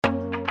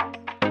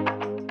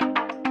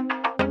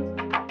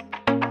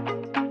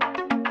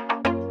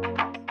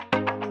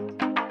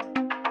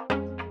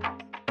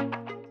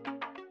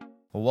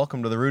Well,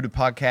 welcome to the Rooted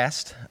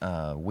Podcast.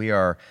 We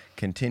are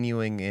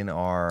continuing in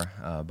our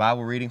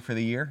Bible reading for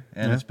the year,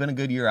 and It's been a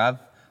good year.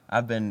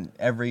 I've been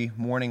every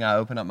morning. I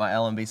open up my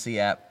LMBC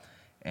app,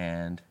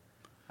 and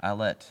I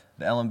let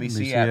the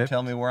LMBC app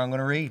tell me where I'm going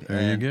to read.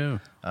 There you go.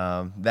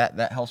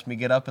 That helps me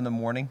get up in the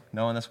morning,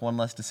 knowing that's one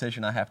less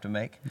decision I have to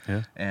make.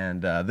 Yeah.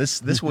 And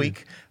this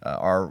week,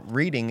 our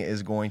reading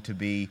is going to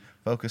be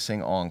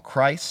focusing on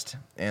Christ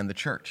and the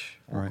church,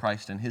 or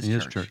Christ and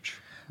His church.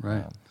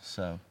 Right.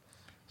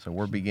 So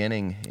we're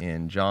beginning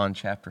in John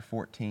chapter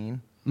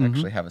 14. We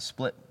actually have a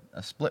split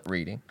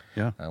reading.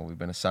 Yeah. We've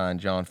been assigned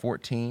John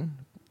 14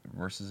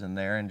 verses in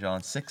there and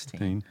John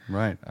 16.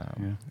 Right.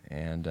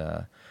 And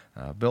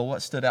Bill,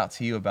 what stood out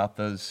to you about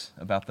those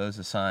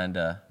assigned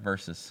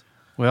verses?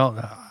 Well,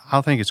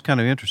 I think it's kind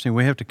of interesting.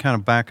 We have to kind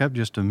of back up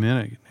just a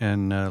minute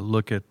and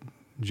look at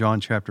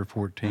John chapter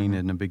 14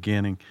 in the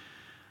beginning.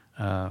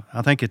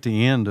 I think at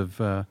the end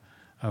of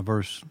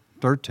verse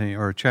 13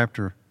 or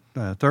chapter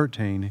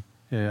 13.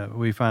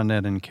 We find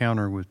that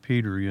encounter with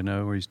Peter,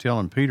 where he's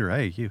telling Peter,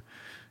 "Hey,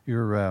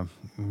 you're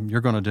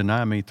going to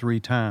deny me 3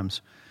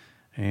 times,"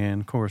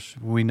 and of course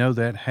we know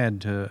that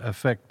had to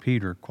affect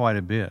Peter quite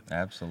a bit.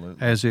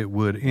 Absolutely, as it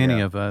would any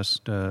of us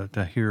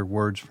to hear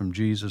words from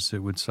Jesus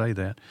that would say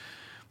that.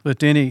 But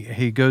then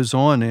he goes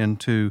on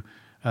into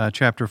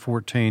chapter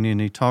 14,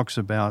 and he talks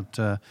about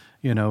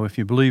if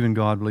you believe in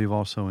God, believe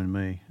also in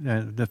me.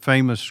 The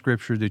famous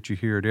scripture that you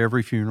hear at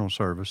every funeral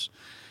service.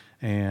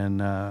 And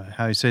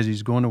how he says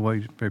he's going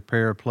to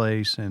prepare a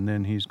place, and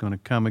then he's going to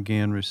come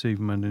again, receive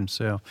them unto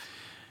himself.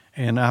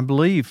 And I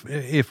believe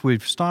if we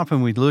stop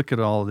and we look at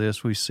all of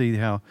this, we see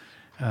how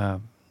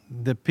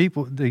the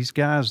people, these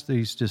guys,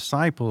 these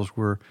disciples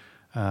were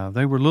a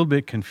little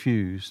bit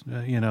confused.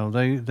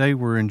 They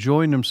were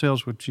enjoying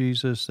themselves with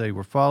Jesus. They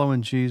were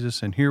following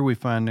Jesus. And here we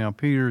find now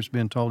Peter's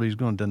been told he's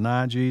going to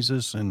deny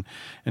Jesus. And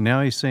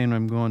now he's saying,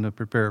 I'm going to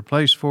prepare a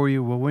place for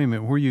you. Well, wait a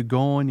minute, where are you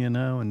going,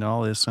 and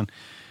all this.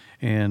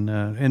 And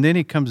then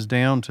he comes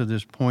down to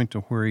this point to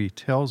where he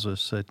tells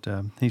us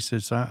that he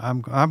says,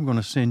 I'm going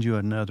to send you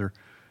another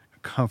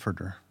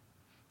comforter,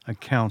 a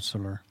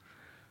counselor,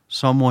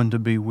 someone to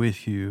be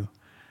with you.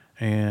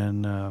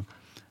 And,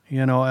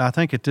 I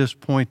think at this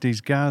point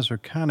these guys are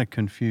kind of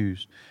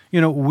confused.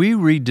 We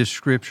read the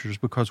scriptures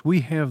because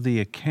we have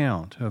the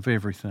account of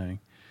everything.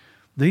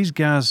 These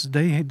guys,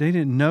 they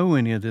didn't know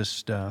any of this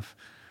stuff.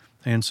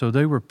 And so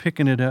they were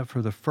picking it up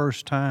for the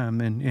first time,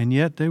 and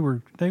yet they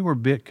were a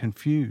bit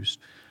confused.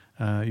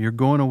 You're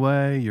going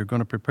away, you're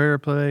going to prepare a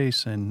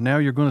place, and now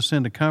you're going to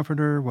send a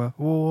comforter. Well,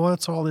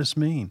 what's all this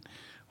mean?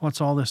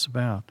 What's all this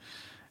about?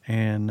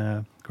 And,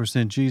 of course,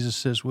 then Jesus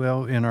says,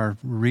 well, in our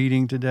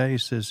reading today, he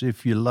says,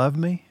 if you love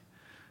me,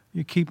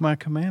 you keep my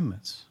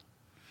commandments.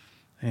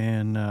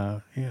 And,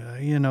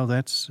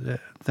 that's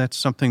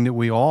something that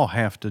we all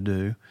have to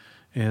do,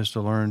 is to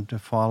learn to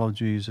follow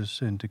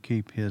Jesus and to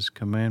keep his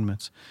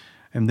commandments.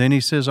 And then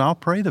he says, I'll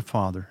pray the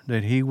Father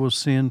that he will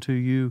send to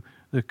you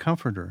the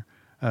Comforter,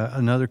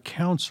 another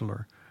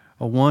counselor,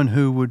 one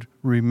who would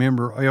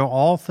remember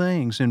all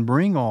things and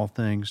bring all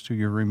things to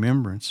your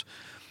remembrance.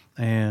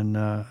 And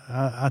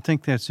I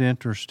think that's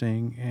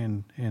interesting.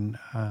 And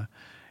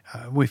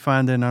we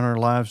find that in our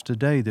lives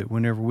today, that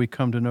whenever we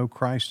come to know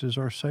Christ as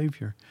our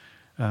Savior,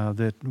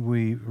 that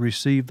we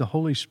receive the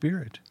Holy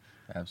Spirit.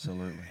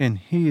 Absolutely. And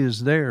he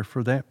is there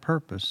for that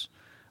purpose,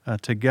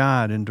 to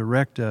guide and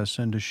direct us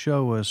and to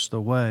show us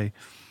the way.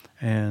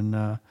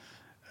 And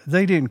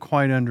they didn't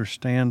quite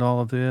understand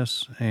all of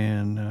this.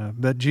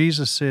 But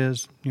Jesus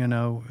says,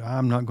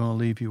 I'm not going to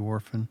leave you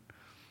orphan.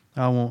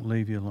 I won't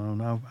leave you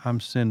alone. I'm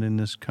sending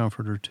this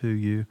comforter to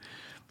you.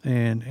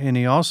 And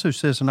he also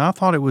says, and I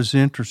thought it was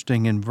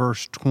interesting in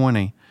verse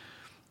 20.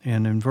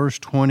 And in verse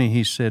 20,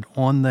 he said,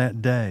 on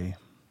that day.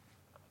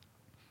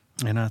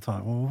 And I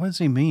thought, well, what does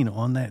he mean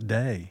on that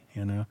day,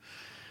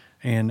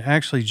 And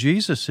actually,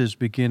 Jesus is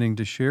beginning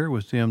to share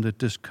with them that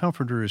this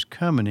Comforter is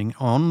coming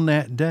on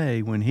that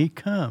day. When he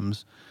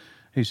comes,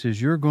 he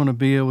says, you're going to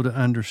be able to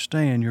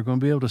understand, you're going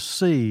to be able to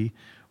see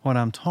what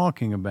I'm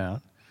talking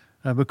about,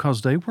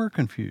 because they were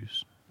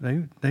confused.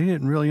 They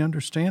didn't really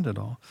understand it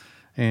all.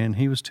 And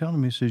he was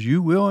telling me, he says,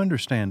 you will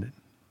understand it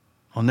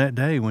on that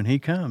day when he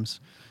comes.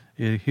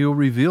 He'll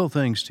reveal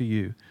things to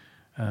you.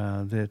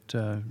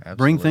 That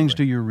bring things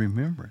to your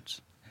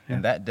remembrance. Yeah.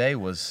 And that day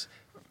was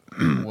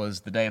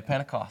the day of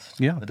Pentecost.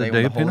 Yeah, the day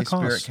when the of Holy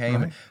Pentecost, Spirit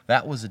came. right.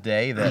 That was a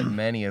day that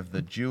many of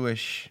the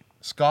Jewish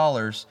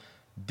scholars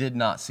did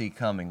not see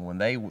coming. When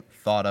they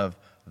thought of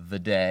the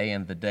day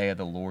and the day of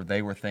the Lord,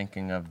 they were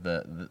thinking of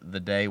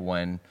the day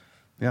when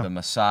the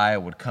Messiah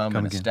would come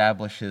and again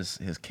establish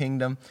his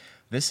kingdom.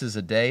 This is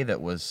a day that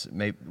was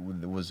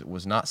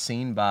not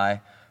seen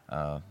by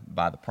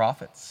the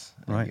prophets.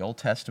 In the Old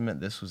Testament,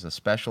 this was a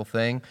special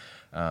thing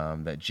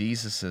that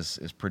Jesus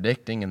is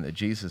predicting and that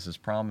Jesus is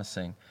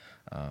promising.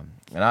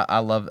 And I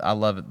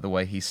love it the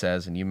way he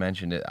says, and you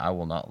mentioned it, I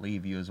will not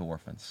leave you as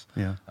orphans.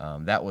 Yeah.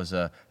 That was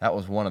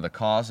one of the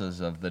causes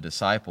of the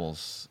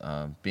disciples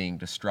being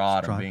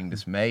distraught and being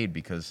dismayed,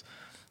 because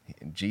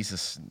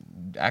Jesus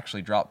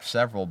actually dropped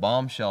several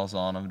bombshells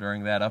on him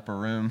during that upper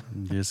room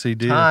Yes, he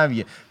did. time.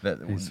 He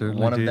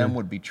certainly One of did. them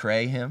would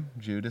betray him.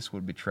 Judas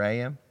would betray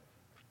him.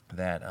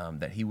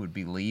 That he would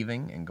be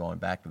leaving and going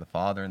back to the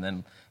Father. And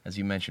then, as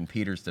you mentioned,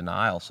 Peter's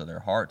denial. So their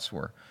hearts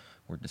were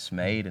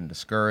dismayed and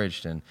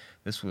discouraged. And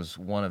this was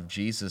one of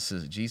Jesus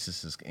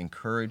is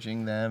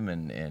encouraging them,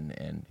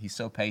 and he's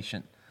so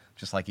patient.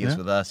 Just like he is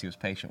with us, he was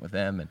patient with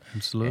them, and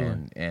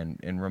Absolutely.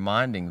 and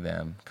reminding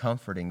them,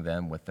 comforting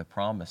them with the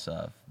promise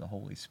of the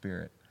Holy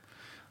Spirit.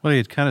 Well, he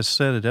had kind of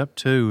set it up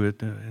too,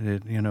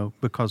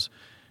 because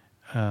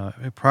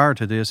prior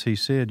to this, he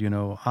said,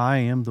 I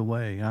am the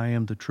way, I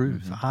am the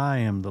truth, I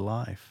am the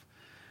life.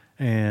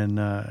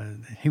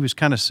 And he was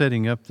kind of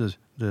setting up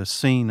the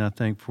scene, I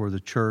think, for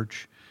the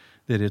church,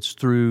 that it's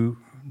through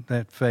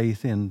that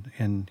faith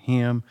in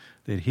him,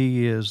 that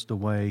he is the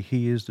way,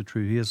 he is the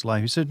truth, he is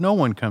life. He said, no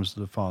one comes to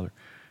the Father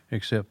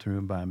except through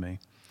and by me.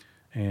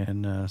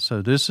 And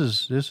so this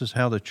is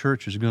how the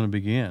church is going to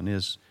begin,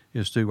 is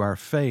through our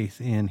faith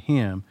in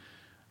him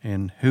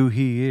and who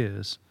he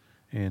is.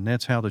 And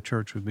that's how the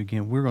church would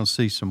begin. We're going to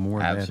see some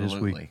more of that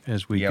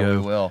as we go. Yeah, we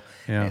will.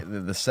 Yeah.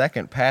 The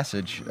second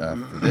passage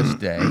for this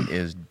day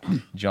is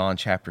John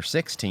chapter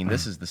 16.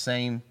 This is the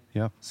same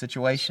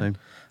situation.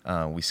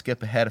 We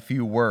skip ahead a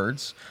few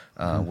words,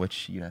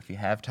 which, if you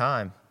have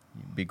time,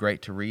 it'd be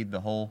great to read the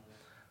whole,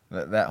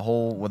 that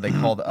whole, what they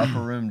call the upper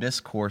room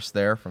discourse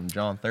there from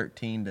John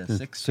 13 to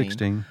 16.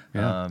 16,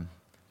 yeah.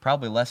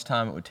 Probably less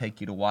time it would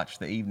take you to watch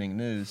the evening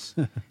news,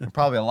 and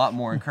probably a lot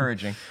more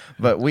encouraging.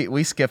 But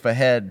we skip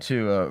ahead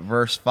to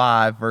verses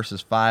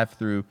 5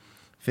 through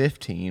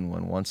 15,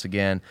 when once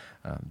again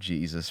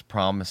Jesus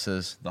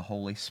promises the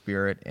Holy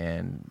Spirit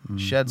and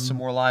sheds some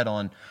more light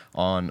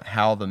on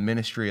how the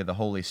ministry of the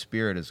Holy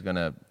Spirit is going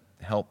to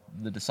help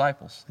the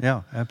disciples.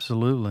 Yeah,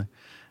 absolutely.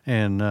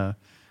 And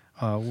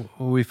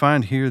we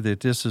find here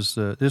that this is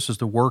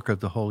the work of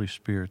the Holy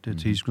Spirit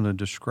that he's going to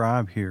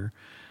describe here.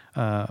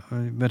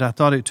 But I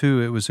thought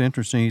it was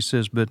interesting. He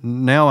says, but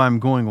now I'm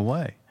going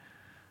away.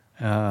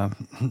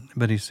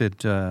 But he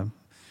said,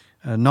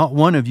 not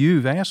one of you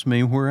have asked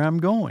me where I'm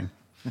going.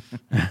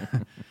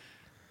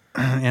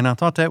 And I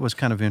thought that was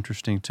kind of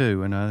interesting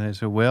too. And I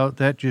said, well,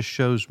 that just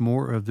shows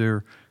more of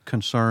their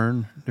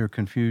concern, their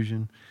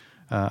confusion.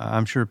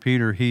 I'm sure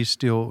Peter, he's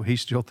still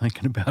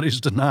thinking about his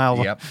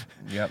denial.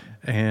 Yep.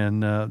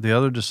 And the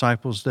other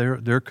disciples,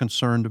 they're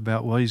concerned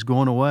about, well, he's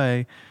going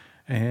away.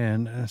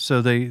 And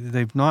so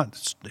they've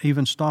not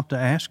even stopped to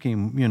ask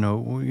him,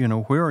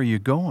 where are you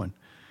going?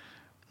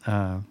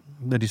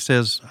 That he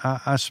says,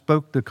 I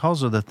spoke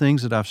because of the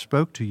things that I've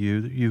spoke to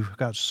you, that you've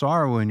got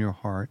sorrow in your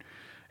heart,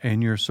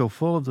 and you're so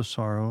full of the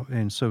sorrow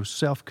and so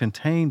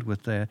self-contained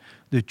with that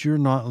you're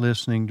not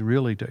listening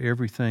really to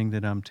everything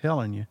that I'm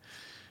telling you.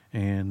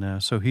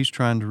 And so he's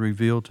trying to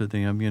reveal to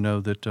them,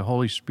 that the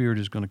Holy Spirit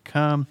is going to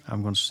come.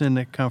 I'm going to send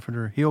that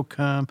Comforter. He'll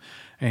come,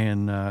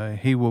 and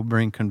he will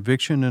bring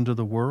conviction into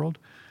the world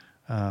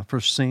for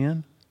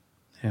sin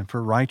and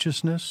for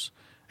righteousness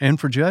and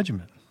for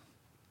judgment.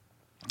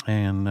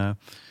 And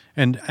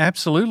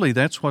absolutely,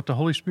 that's what the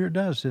Holy Spirit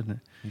does, isn't it?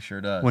 He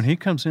sure does. When he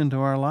comes into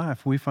our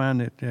life, we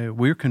find that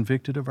we're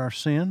convicted of our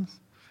sins,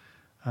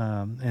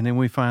 and then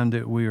we find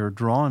that we are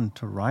drawn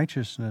to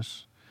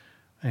righteousness,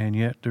 and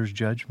yet there's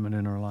judgment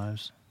in our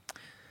lives.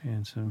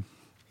 And so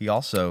he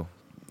also,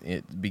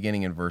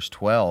 beginning in verse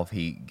 12,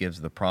 he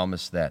gives the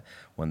promise that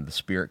when the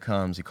Spirit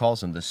comes, he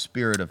calls him the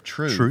Spirit of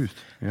truth.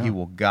 Yeah. He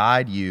will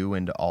guide you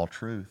into all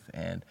truth.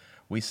 And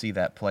we see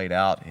that played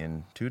out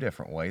in two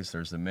different ways.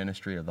 There's the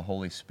ministry of the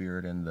Holy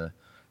Spirit in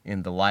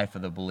the life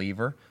of the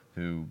believer,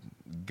 who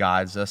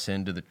guides us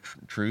into the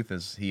truth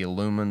as he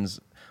illumines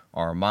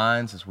our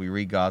minds as we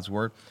read God's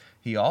Word.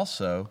 He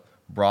also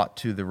brought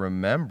to the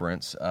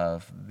remembrance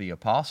of the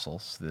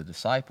apostles, the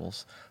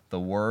disciples, the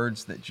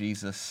words that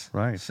Jesus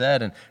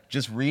said. And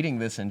just reading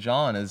this in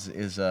John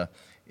is a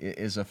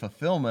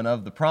fulfillment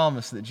of the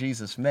promise that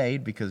Jesus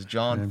made, because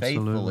John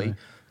faithfully,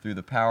 through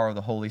the power of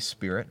the Holy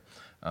Spirit,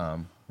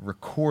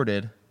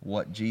 recorded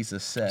what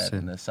Jesus said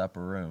in this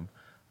upper room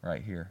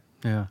right here.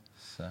 Yeah.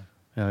 So.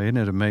 Yeah, isn't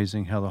it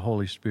amazing how the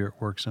Holy Spirit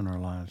works in our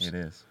lives? It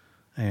is.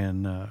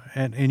 And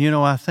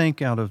I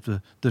think out of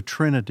the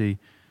Trinity,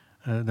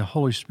 the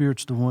Holy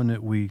Spirit's the one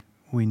that we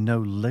know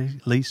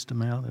least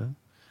amount of,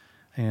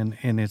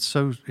 and it's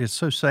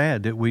so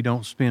sad that we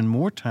don't spend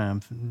more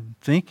time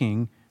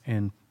thinking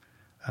and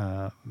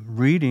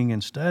reading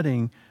and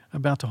studying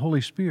about the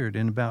Holy Spirit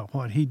and about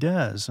what He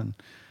does, and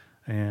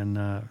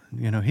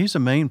He's a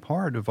main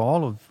part of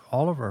all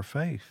of our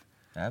faith.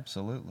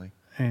 Absolutely.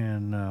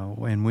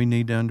 And we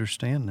need to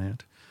understand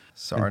that.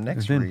 So our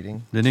next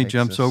reading. Then he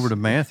jumps over to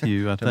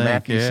Matthew, I think.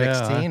 Matthew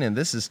 16, and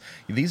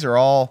these are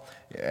all,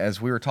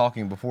 as we were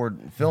talking before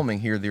filming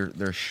here,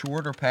 they're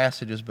shorter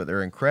passages, but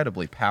they're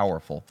incredibly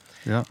powerful.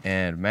 Yeah.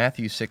 And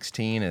Matthew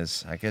 16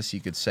 is, I guess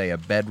you could say, a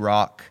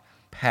bedrock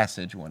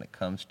passage when it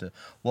comes to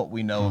what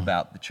we know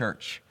about the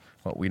church,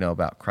 what we know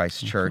about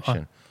Christ's church.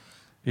 And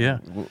yeah.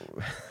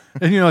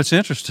 And it's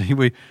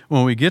interesting.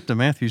 When we get to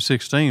Matthew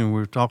 16,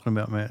 we're talking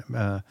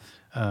about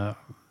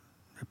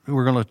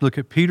we're going to look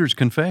at Peter's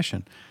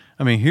confession.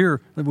 I mean,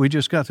 here we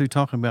just got through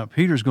talking about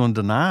Peter's going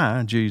to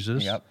deny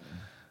Jesus, Yep.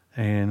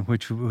 and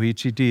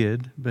which he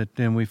did. But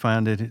then we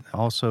find that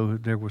also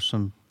there was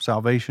some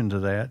salvation to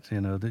that,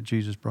 that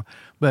Jesus brought.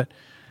 But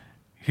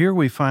here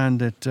we find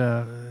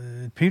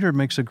that Peter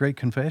makes a great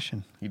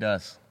confession. He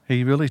does.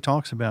 He really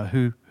talks about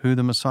who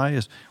the Messiah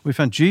is. We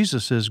find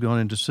Jesus is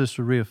going into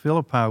Caesarea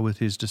Philippi with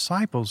his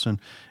disciples, and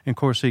of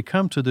course he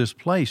come to this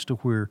place to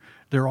where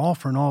they're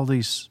offering all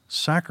these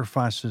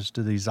sacrifices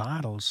to these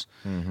idols,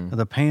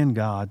 the pan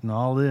god and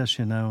all this,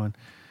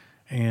 and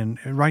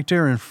right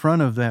there in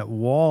front of that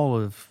wall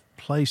of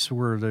place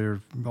where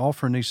they're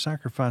offering these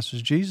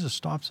sacrifices, Jesus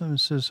stops them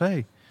and says,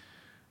 "Hey,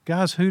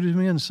 guys, who do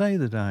men say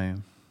that I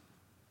am?"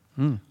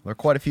 There are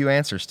quite a few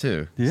answers,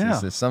 too. Yeah.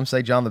 Some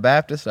say John the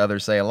Baptist,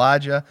 others say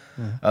Elijah,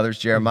 others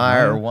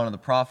Jeremiah or one of the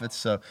prophets.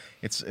 So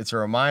it's a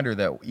reminder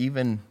that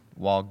even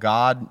while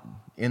God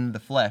in the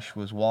flesh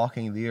was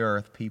walking the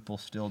earth, people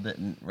still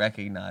didn't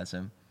recognize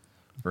him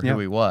for who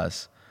he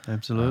was.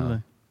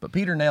 Absolutely. But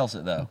Peter nails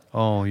it, though.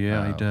 Oh,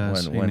 yeah, he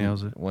does. He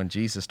nails it. When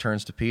Jesus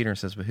turns to Peter and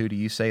says, "But who do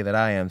you say that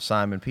I am?"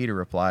 Simon Peter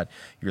replied,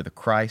 "You're the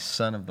Christ,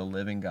 Son of the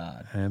living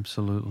God."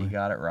 Absolutely. He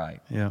got it right.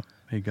 Yeah,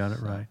 he got it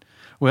right.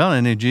 Well,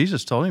 and then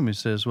Jesus told him, he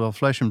says, "Well,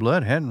 flesh and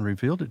blood hadn't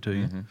revealed it to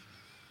you,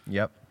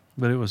 Yep.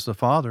 but it was the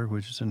Father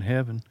which is in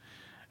heaven."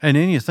 And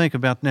then you think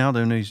about now,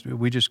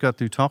 we just got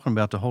through talking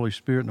about the Holy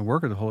Spirit and the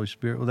work of the Holy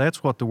Spirit. Well,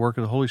 that's what the work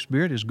of the Holy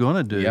Spirit is going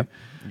to do.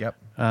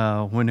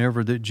 Yep.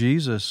 Whenever that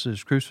Jesus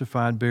is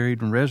crucified,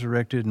 buried, and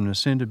resurrected and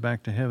ascended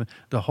back to heaven,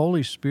 the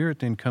Holy Spirit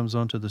then comes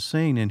onto the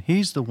scene, and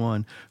he's the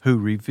one who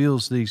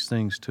reveals these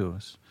things to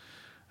us.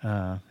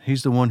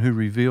 He's the one who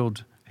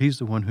revealed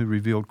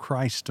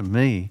Christ to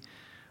me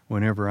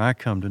whenever I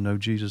come to know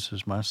Jesus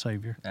as my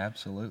Savior.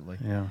 Absolutely.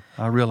 Yeah,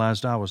 I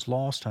realized I was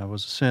lost. I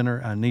was a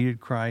sinner. I needed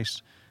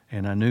Christ,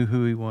 and I knew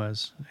who he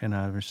was, and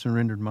I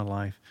surrendered my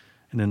life.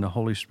 And then the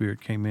Holy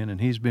Spirit came in,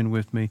 and he's been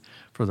with me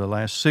for the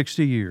last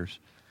 60 years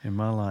in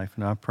my life,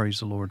 and I praise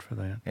the Lord for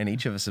that. And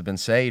each of us have been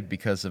saved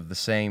because of the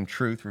same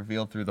truth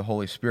revealed through the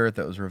Holy Spirit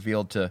that was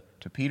revealed to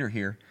Peter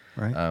here.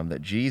 Right.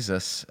 That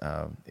Jesus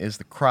is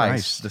the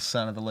Christ, the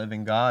Son of the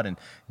living God. And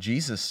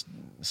Jesus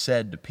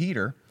said to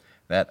Peter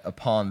that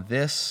upon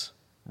this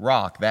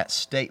rock, that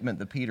statement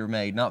that Peter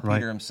made, not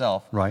Peter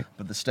himself,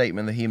 but the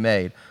statement that he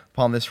made,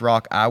 upon this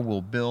rock I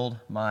will build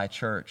my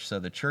church. So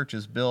the church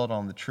is built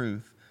on the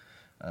truth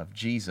of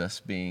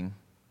Jesus being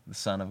the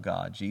Son of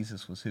God.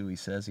 Jesus was who he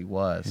says he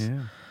was.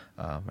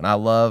 Yeah. And I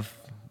love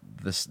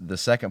the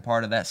second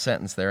part of that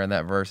sentence there in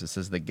that verse. It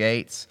says, "The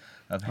gates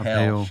of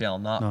hell shall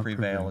not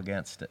prevail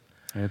against it."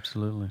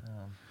 Absolutely.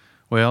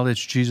 Well,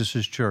 it's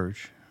Jesus'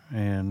 church,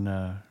 and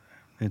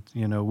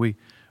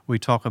we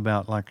talk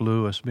about like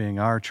Lewis being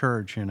our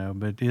church,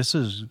 but this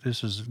is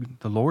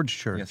the Lord's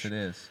church. Yes, it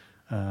is.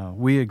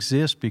 We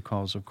exist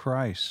because of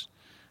Christ,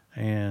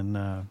 and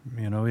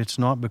it's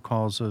not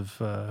because of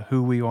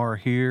who we are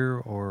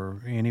here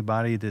or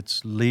anybody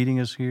that's leading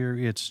us here.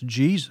 It's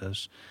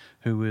Jesus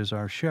who is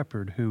our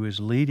shepherd, who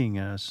is leading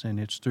us, and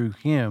it's through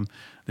him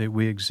that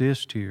we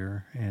exist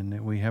here and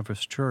that we have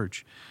this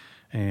church.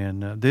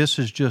 And this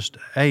is just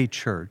a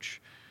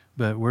church,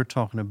 but we're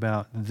talking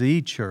about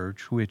the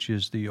church, which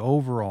is the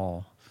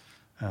overall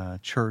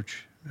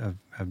church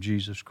of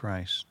Jesus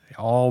Christ,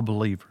 all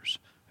believers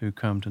who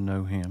come to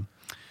know him.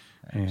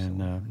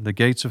 Absolutely. And the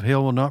gates of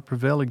hell will not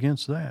prevail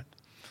against that.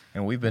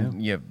 And we've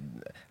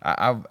been,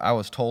 I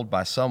was told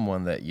by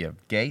someone that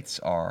gates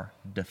are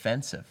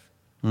defensive.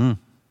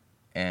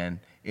 And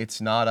it's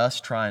not us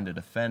trying to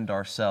defend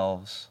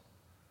ourselves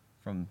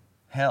from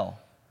hell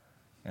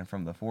and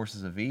from the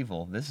forces of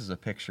evil. This is a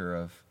picture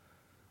of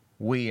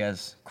we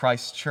as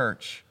Christ's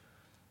church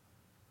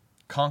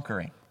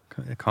conquering.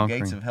 The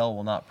gates of hell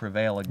will not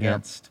prevail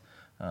against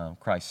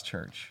Christ's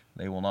church.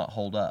 They will not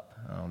hold up.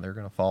 They're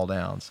going to fall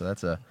down. So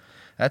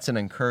that's an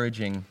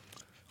encouraging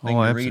thing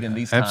to read in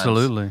these times.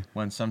 Absolutely.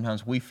 When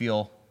sometimes we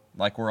feel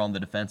like we're on the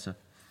defensive.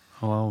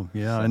 Oh,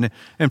 yeah. So,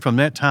 and from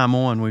that time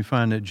on, we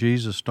find that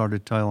Jesus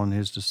started telling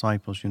his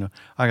disciples,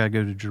 I got to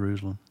go to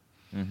Jerusalem.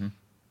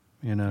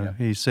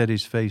 He set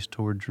his face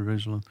toward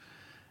Jerusalem,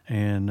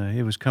 and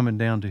it was coming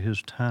down to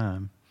his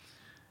time.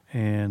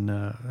 And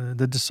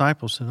the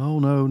disciples said, "Oh,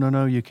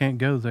 no, you can't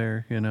go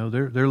there.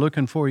 They're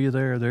looking for you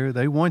there.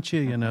 They want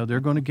you. They're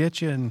going to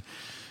get you."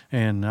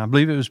 And I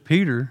believe it was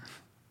Peter.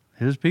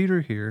 Here's Peter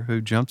here who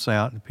jumps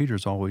out. And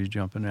Peter's always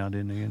jumping out,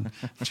 isn't he? And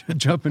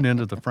jumping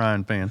into the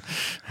frying pan.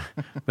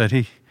 But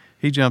he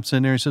jumps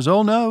in there and says,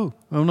 "Oh no,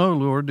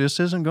 Lord, this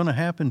isn't going to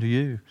happen to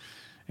you."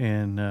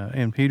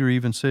 And Peter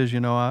even says,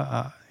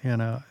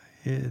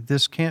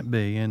 this can't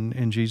be.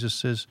 And Jesus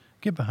says,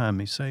 "Get behind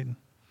me, Satan.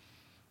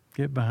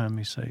 Get behind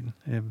me, Satan."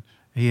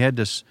 He had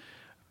this.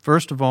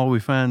 First of all, we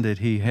find that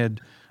he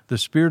had the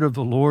Spirit of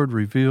the Lord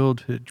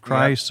revealed that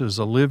Christ is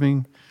a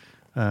living.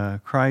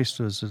 Christ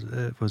was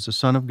the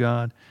Son of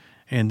God,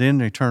 and then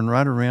they turn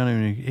right around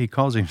and he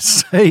calls him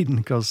Satan,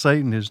 because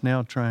Satan is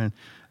now trying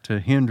to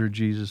hinder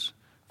Jesus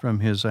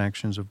from his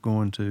actions of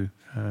going to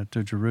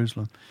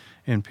Jerusalem.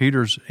 And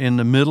Peter's in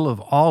the middle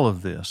of all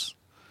of this,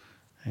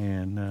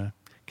 And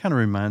kind of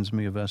reminds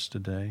me of us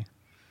today.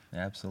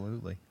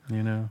 Absolutely.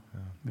 You know,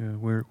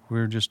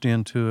 we're just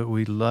into it.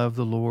 We love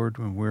the Lord,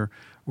 and we're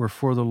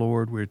for the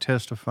Lord. We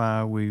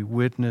testify, we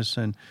witness,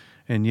 and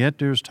yet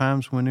there's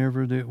times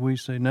whenever that we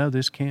say, no,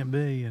 this can't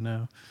be. You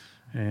know,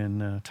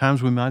 and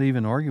times we might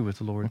even argue with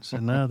the Lord and say,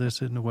 no,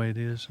 this isn't the way it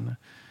is. And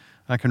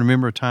I can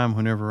remember a time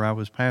whenever I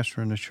was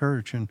pastoring the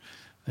church, and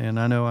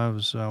I know I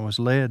was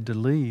led to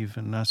leave,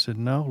 and I said,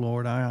 no,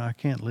 Lord, I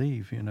can't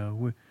leave. You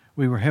know,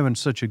 we were having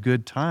such a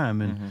good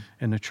time,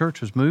 and the church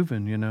was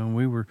moving. You know, and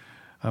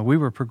we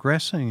were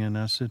progressing, and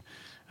I said,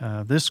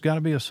 this has got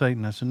to be of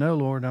Satan. I said, no,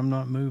 Lord, I'm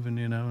not moving,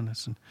 you know. And I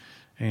said,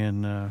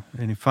 and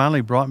he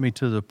finally brought me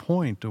to the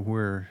point to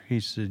where he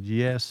said,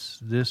 yes,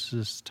 this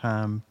is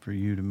time for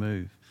you to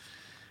move.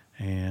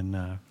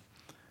 And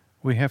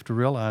we have to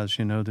realize,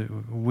 you know,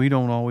 that we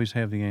don't always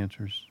have the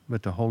answers,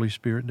 but the Holy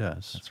Spirit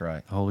does. That's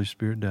right. The Holy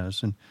Spirit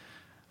does. And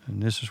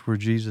this is where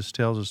Jesus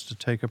tells us to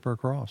take up our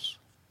cross.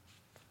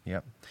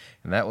 Yep.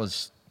 And that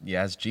was,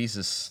 as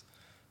Jesus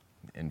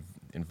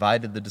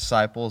invited the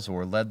disciples,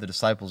 or led the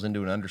disciples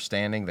into an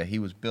understanding that he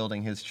was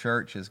building his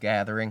church, his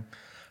gathering.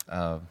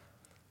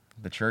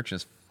 The church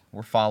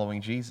we're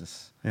following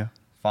Jesus. Yeah.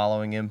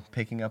 Following him,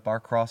 picking up our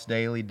cross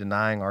daily,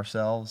 denying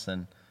ourselves,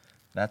 and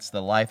that's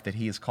the life that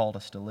he has called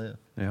us to live.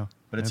 Yeah.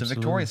 But it's absolutely. a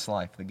victorious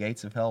life. The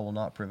gates of hell will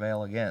not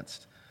prevail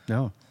against.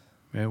 No,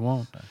 it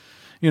won't.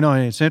 You know,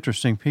 it's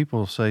interesting.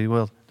 People say,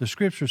 well, the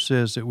Scripture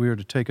says that we are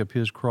to take up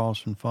his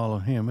cross and follow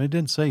him. It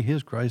didn't say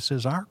his cross. It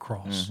says our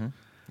cross. Mm-hmm.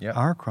 Yep.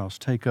 Our cross.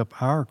 Take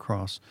up our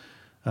cross.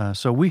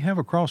 So we have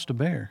a cross to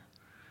bear.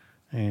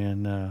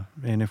 And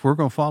if we're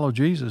going to follow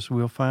Jesus,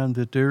 we'll find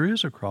that there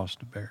is a cross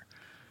to bear.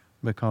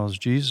 Because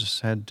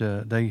Jesus had,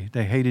 they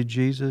hated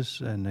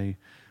Jesus, and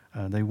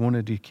they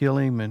wanted to kill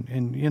him.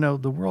 And, you know,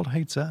 the world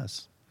hates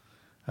us.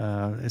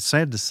 It's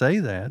sad to say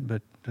that,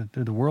 but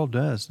the world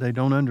does. They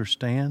don't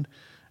understand.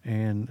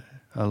 And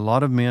a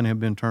lot of men have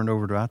been turned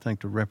over to, I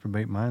think, to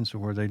reprobate minds,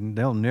 where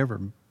they'll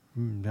never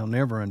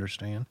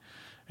understand.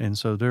 And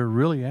so they're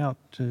really out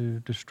to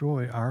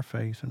destroy our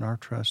faith and our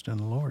trust in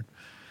the Lord.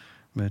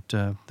 But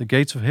the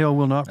gates of hell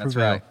will not That's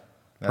prevail. right.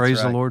 That's Praise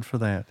right. the Lord for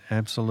that.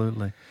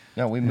 Absolutely.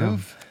 Now we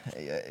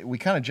we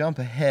kind of jump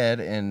ahead,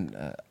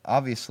 and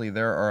obviously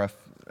there are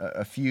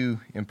a few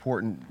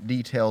important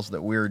details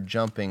that we're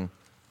jumping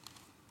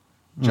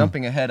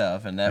ahead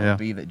of, and that would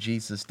be that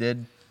Jesus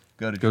did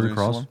go to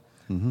Jerusalem,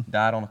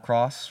 died on a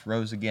cross,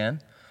 rose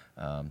again,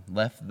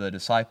 left the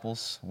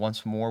disciples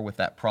once more with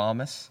that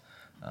promise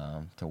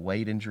to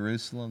wait in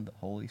Jerusalem. The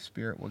Holy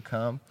Spirit would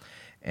come.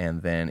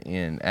 And then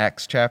in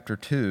Acts chapter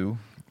 2,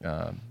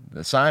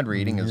 the side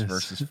reading is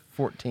verses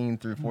 14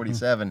 through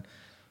 47.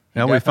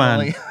 Now we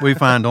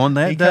find on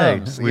that day.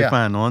 Comes. We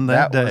find on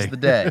that day. That was the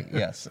day,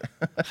 yes.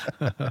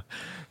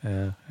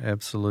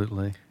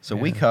 Absolutely. So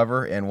we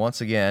cover, and once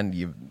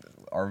again,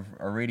 our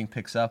reading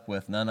picks up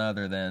with none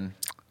other than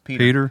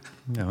Peter.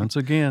 Once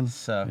again.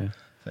 So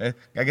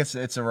I guess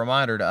it's a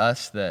reminder to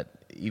us that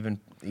even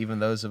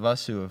those of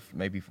us who have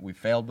maybe we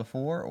failed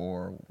before,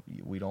 or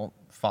we don't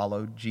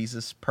follow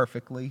Jesus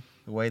perfectly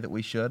the way that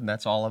we should, and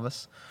that's all of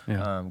us.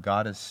 Yeah.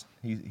 God is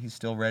he's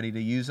still ready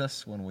to use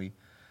us when we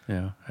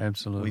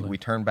absolutely we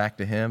turn back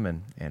to him,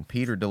 and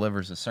Peter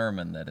delivers a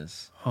sermon that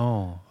is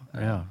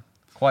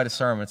quite a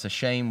sermon. It's a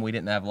shame we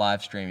didn't have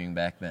live streaming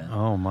back then.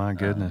 Oh my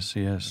goodness,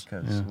 yes,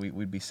 because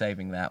we'd be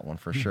saving that one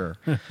for sure.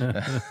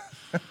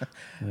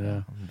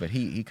 Yeah. But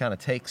he kind of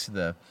takes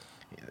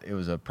it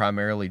was a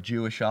primarily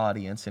Jewish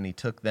audience, and he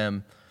took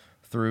them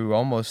through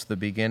almost the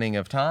beginning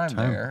of time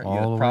there.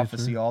 All the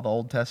prophecy, way all the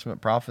Old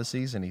Testament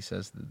prophecies, and he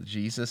says that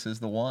Jesus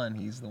is the one.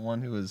 He's the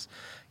one who was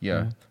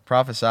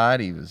prophesied.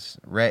 He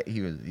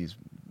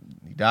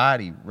died.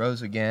 He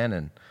rose again,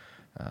 and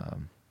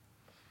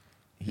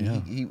he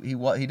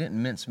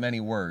didn't mince many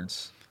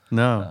words.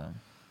 No,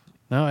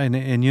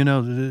 and you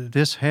know,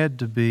 this had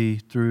to be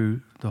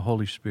through the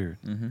Holy Spirit.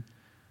 Mm-hmm.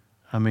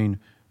 I mean,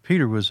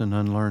 Peter was an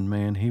unlearned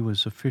man. He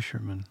was a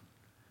fisherman.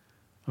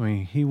 I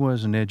mean, he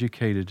wasn't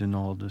educated in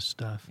all this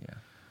stuff. Yeah.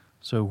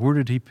 So where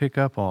did he pick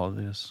up all of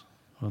this?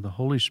 Well, the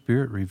Holy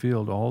Spirit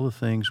revealed all the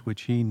things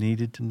which he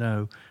needed to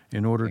know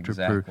in order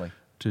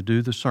to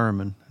do the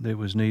sermon that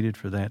was needed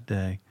for that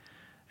day.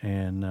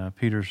 And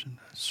Peter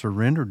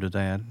surrendered to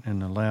that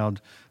and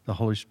allowed the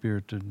Holy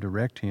Spirit to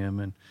direct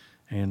him.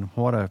 And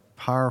what a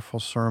powerful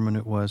sermon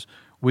it was.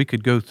 We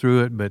could go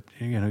through it, but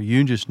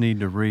you just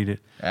need to read it.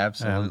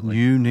 Absolutely.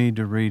 You need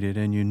to read it,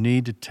 and you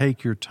need to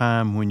take your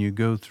time when you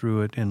go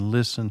through it and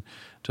listen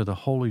to the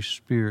Holy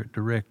Spirit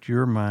direct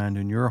your mind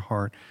and your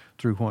heart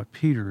through what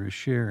Peter is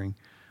sharing,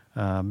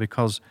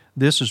 because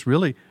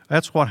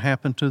that's what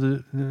happened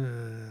to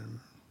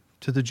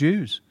the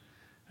Jews.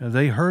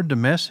 They heard the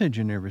message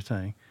and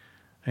everything,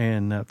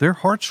 and their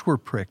hearts were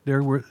pricked.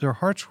 Their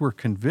hearts were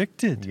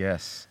convicted.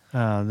 Yes.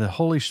 The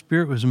Holy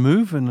Spirit was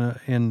moving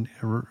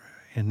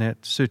in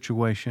that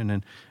situation,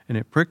 and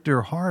it pricked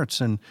their hearts.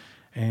 And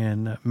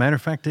matter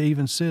of fact, it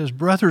even says,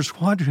 "Brothers,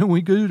 what can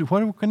we do?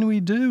 What can we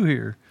do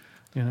here?"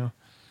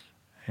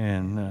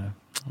 And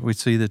we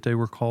see that they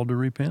were called to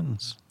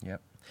repentance.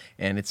 Yep.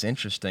 And it's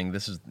interesting.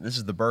 This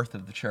is the birth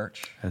of the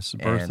church. That's the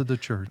birth And of the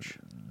church.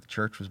 the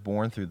church was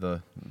born through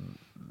the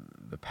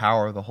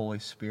power of the Holy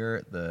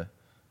Spirit, the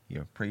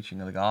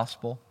preaching of the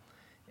gospel,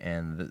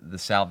 and the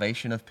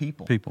salvation of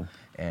people.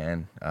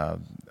 And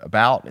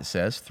it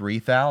says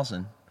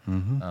 3,000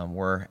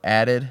 were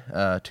added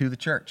to the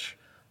church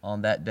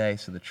on that day.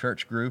 So the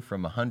church grew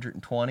from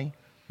 120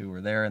 who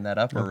were there in that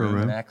upper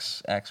room in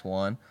Acts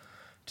 1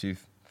 to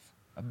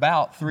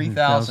about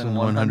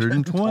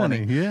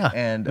 3,120. Yeah.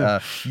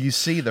 And you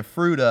see the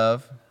fruit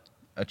of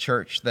a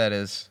church that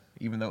is,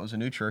 even though it was a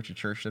new church, a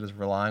church that is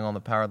relying on the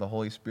power of the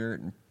Holy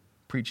Spirit and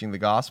preaching the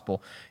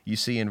gospel. You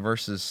see in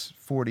verses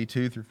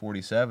 42 through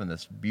 47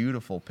 this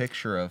beautiful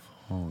picture of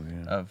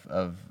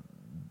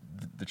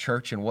the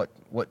church and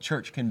what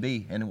church can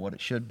be and what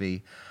it should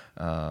be,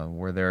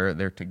 where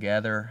they're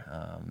together.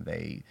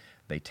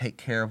 They take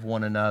care of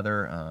one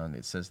another.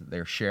 It says that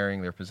they're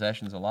sharing their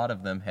possessions. A lot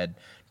of them had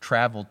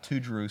traveled to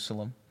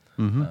Jerusalem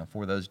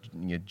for those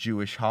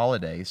Jewish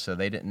holidays, so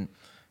they didn't.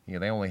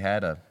 They only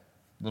had a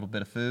little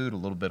bit of food, a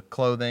little bit of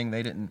clothing.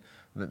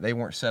 They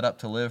weren't set up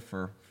to live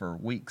for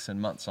weeks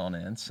and months on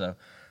end. So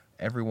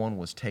everyone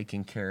was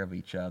taking care of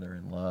each other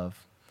in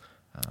love.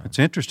 It's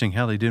interesting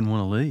how they didn't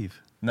want to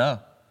leave. No.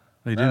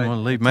 They didn't want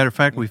to leave. Matter of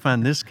fact, we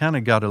find this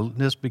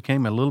this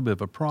became a little bit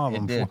of a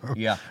problem for them.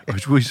 Yeah.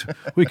 Which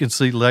we can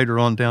see later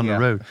on down the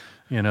road.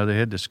 They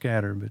had to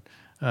scatter. But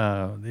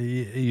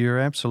you're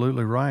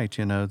absolutely right,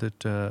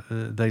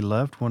 that they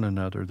loved one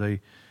another.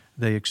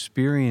 They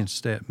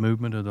experienced that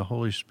movement of the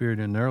Holy Spirit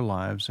in their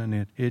lives,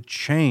 and it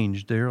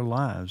changed their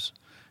lives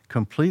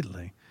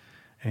completely.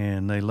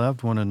 And they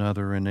loved one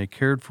another, and they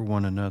cared for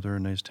one another,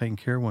 and they was taking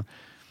care of one.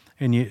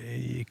 And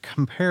you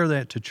compare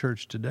that to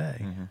church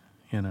today,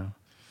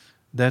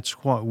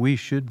 That's what we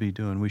should be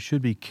doing. We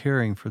should be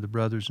caring for the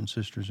brothers and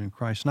sisters in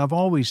Christ. And I've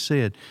always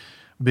said,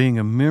 being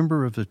a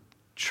member of the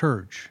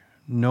church,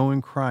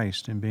 knowing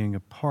Christ, and being a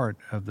part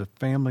of the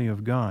family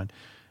of God,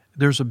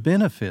 there's a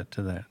benefit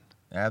to that.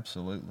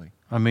 Absolutely.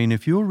 I mean,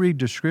 if you'll read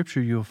the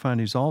Scripture, you'll find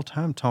he's all the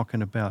time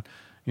talking about,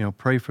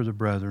 pray for the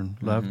brethren,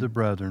 love the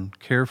brethren,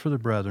 care for the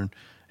brethren.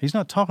 He's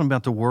not talking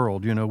about the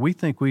world. We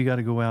think we got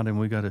to go out and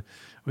we got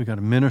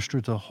to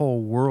minister to the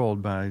whole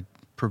world by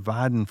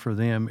providing for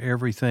them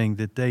everything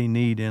that they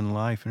need in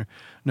life.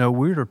 No,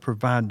 we're to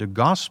provide the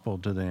gospel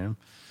to them,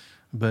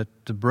 but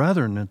the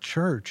brethren, the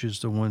church,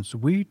 is the ones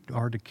we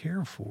are to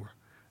care for.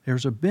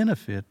 There's a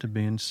benefit to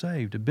being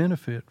saved, a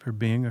benefit for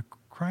being a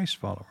Christ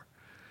follower.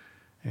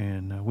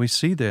 And we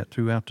see that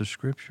throughout the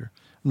Scripture.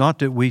 Not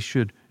that we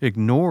should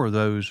ignore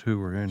those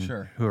who are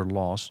who are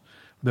lost,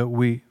 but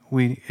we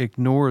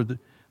ignore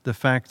the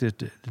fact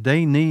that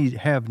they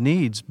have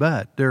needs,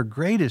 but their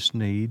greatest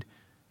need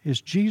is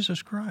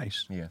Jesus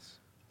Christ. Yes.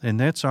 And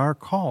that's our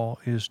call,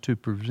 is to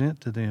present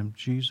to them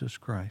Jesus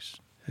Christ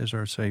as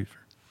our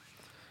Savior.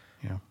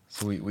 Yeah.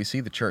 So we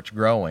see the church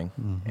growing,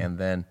 and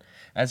then,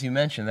 as you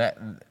mentioned, that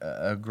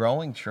a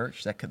growing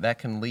church that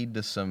can lead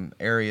to some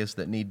areas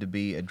that need to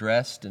be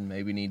addressed and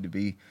maybe need to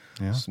be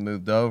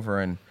smoothed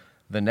over. And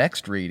the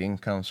next reading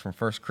comes from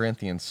 1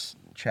 Corinthians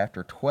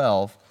chapter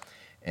 12,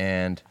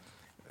 and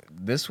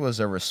this was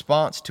a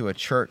response to a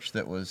church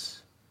that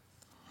was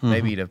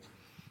maybe, to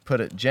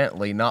put it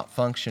gently, not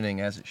functioning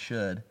as it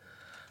should.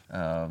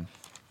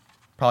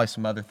 Probably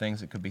some other things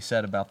that could be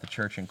said about the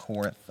church in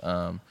Corinth.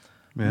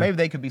 Maybe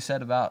they could be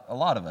said about a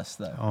lot of us,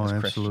 though, as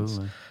Christians.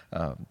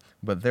 Absolutely.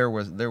 But there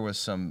was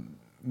some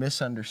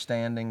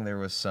misunderstanding. There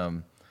was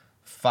some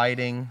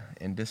fighting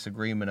and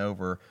disagreement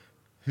over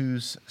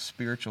whose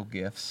spiritual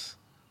gifts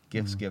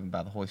given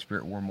by the Holy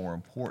Spirit, were more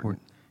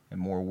important and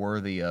more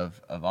worthy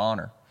of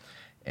honor.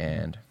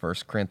 And 1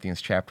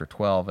 Corinthians chapter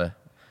 12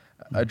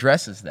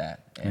 addresses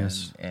that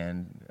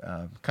and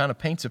kind of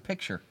paints a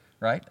picture,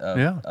 right,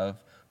 of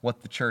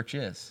what the church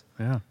is.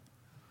 Yeah.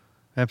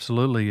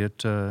 Absolutely.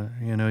 It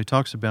he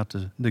talks about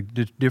the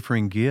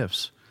differing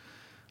gifts.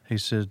 He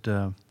said,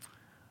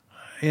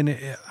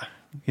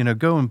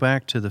 going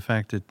back to the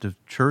fact that the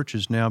church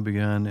has now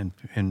begun,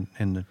 and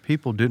the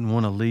people didn't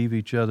want to leave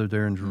each other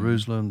there in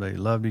Jerusalem. They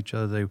loved each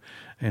other.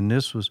 And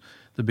this was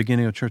the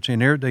beginning of church.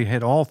 And they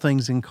had all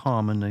things in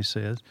common, they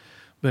said.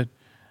 But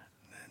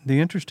the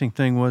interesting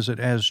thing was that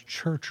as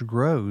church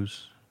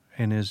grows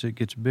and as it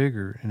gets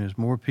bigger and as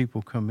more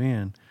people come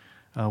in,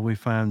 we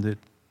find that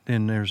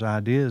then there's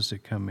ideas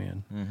that come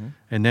in.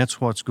 And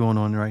that's what's going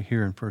on right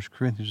here in 1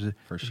 Corinthians.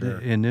 For sure.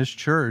 In this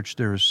church,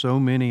 there are so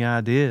many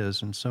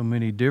ideas and so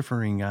many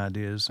differing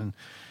ideas.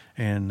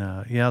 And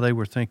they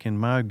were thinking,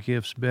 my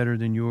gift's better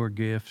than your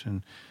gift,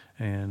 and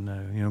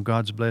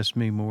God's blessed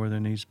me more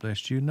than He's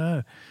blessed you.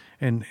 No.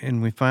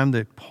 And we find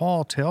that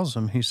Paul tells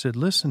them, he said,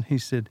 listen, he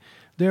said,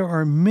 there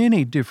are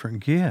many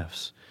different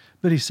gifts.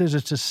 But he says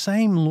it's the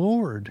same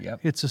Lord. Yep.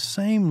 It's the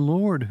same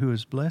Lord who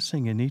is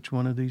blessing in each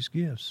one of these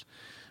gifts.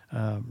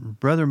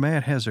 Brother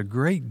Matt has a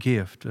great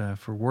gift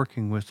for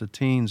working with the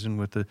teens and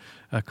with the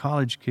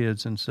college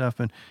kids and stuff,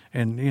 and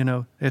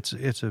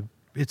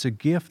it's a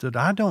gift that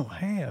I don't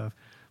have,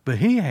 but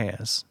he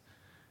has,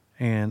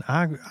 And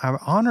I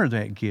honor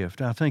that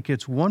gift. I think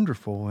it's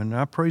wonderful, and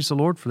I praise the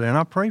Lord for that. And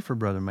I pray for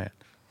Brother Matt.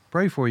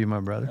 Pray for you, my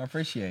brother. I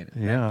appreciate it.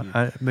 Yeah,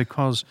 Thank you.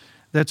 because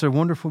that's a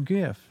wonderful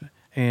gift,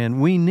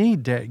 and we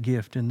need that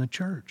gift in the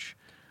church.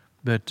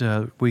 But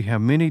we have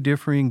many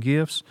differing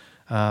gifts,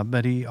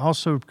 but he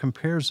also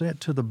compares that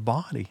to the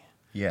body.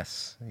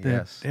 Yes,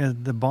 That, yes.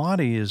 the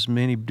body is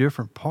many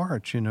different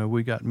parts. You know,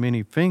 we got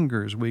many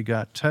fingers, we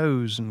got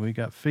toes, and we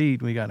got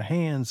feet, we got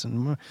hands,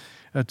 and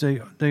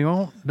they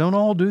all don't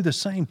all do the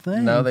same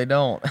thing. No, they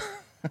don't.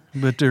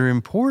 But they're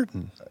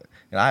important.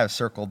 And I have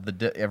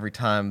circled every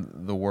time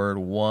the word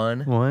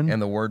one and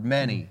the word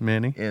many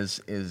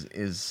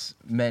is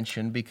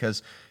mentioned,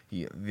 because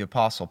the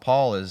Apostle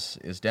Paul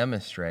is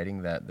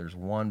demonstrating that there's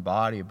one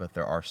body, but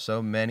there are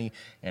so many.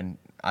 And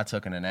I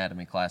took an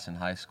anatomy class in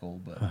high school,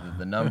 but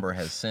the number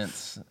has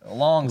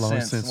long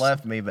since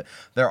left me. But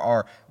there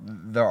are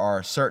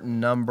a certain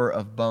number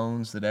of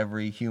bones that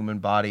every human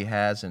body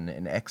has, and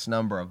an X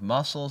number of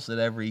muscles that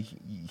every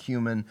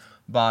human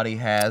body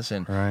has,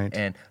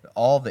 and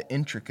all the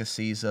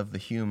intricacies of the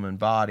human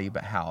body,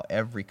 but how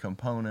every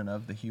component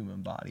of the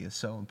human body is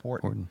so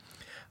important.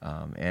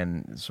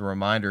 And it's a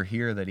reminder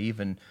here that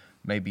even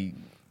maybe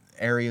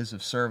areas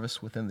of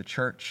service within the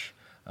church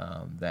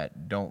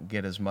that don't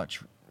get as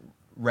much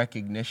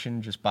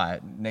recognition just by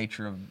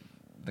nature of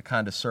the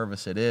kind of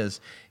service it is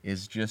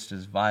just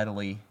as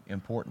vitally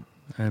important.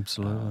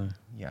 Absolutely.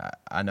 Yeah,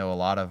 I know a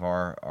lot of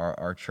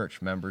our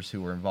church members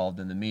who are involved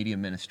in the media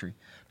ministry.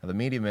 Now, the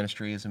media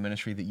ministry is a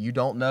ministry that you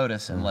don't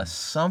notice unless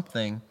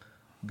something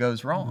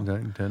goes wrong.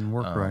 That doesn't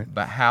work right.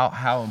 But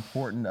how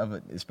important of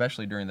it,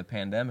 especially during the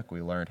pandemic,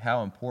 we learned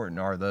how important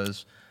are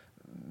those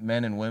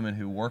men and women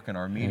who work in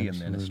our media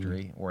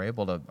ministry.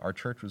 Our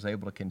church was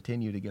able to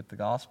continue to get the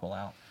gospel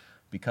out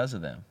because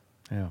of them.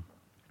 Yeah,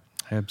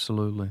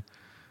 absolutely.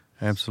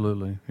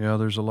 Absolutely. Yeah,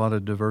 there's a lot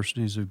of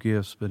diversities of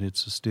gifts, but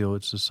it's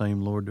the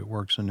same Lord that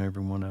works in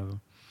every one of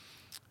them.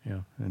 Yeah,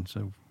 and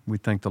so we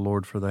thank the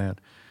Lord for that.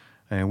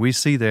 And we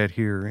see that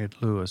here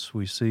at Lewis.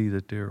 We see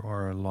that there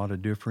are a lot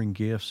of differing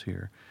gifts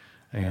here.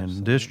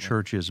 And this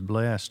church is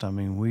blessed. I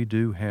mean, we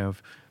do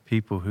have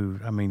people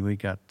we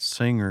got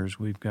singers,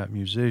 we've got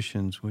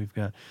musicians, we've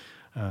got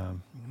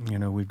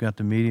we've got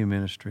the media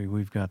ministry,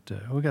 we got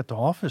the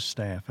office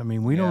staff. I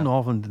mean, we don't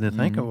often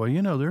think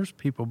of, there's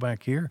people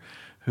back here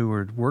who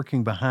are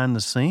working behind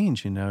the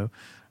scenes,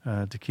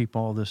 to keep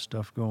all this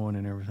stuff going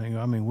and everything.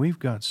 I mean, we've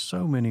got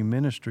so many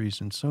ministries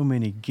and so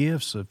many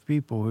gifts of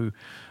people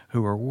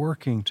who are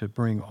working to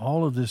bring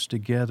all of this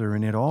together,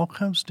 and it all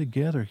comes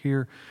together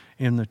here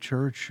in the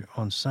church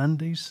on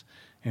Sundays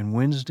and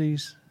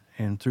Wednesdays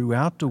and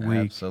throughout the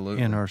week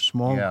in our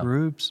small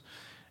groups.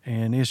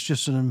 And it's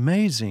just an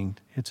amazing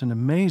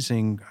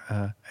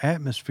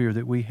atmosphere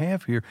that we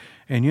have here.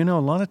 And, a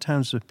lot of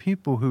times the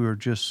people who are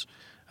just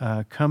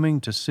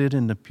coming to sit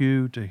in the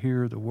pew to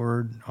hear the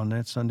word on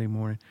that Sunday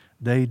morning,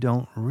 they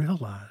don't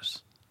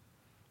realize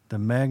the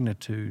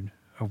magnitude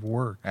of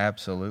work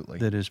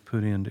that is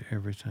put into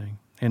everything.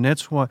 And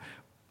that's what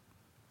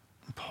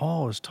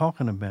Paul is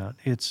talking about.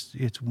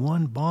 It's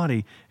one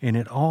body, and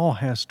it all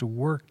has to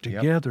work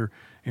together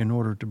in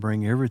order to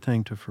bring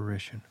everything to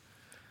fruition.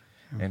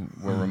 And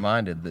we're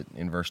reminded that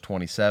in verse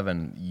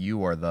 27,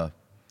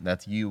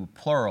 that's you,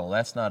 plural.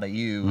 That's not a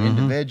you,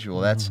 individual.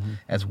 That's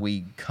as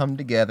we come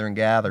together and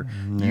gather.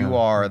 You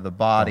are the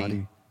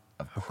body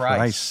of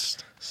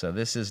Christ. So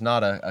this is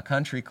not a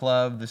country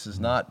club. This is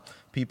not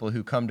people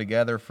who come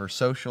together for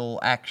social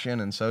action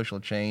and social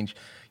change.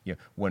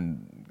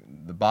 When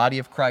the body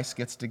of Christ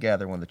gets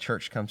together, when the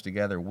church comes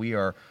together, we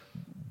are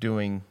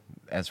doing,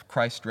 as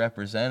Christ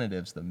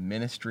representatives, the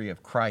ministry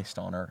of Christ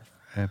on earth.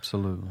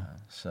 Absolutely.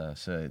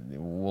 So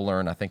we'll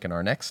learn, I think, in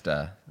our next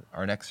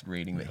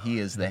reading that He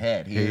is the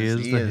head. He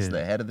is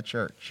the head of the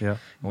church. Yep.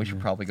 And we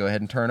should probably go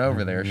ahead and turn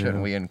over there,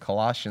 shouldn't we? In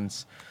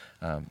Colossians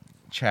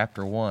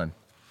chapter 1,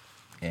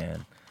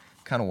 and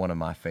kind of one of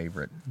my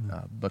favorite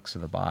books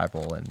of the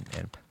Bible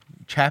and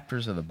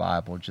chapters of the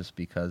Bible, just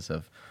because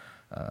of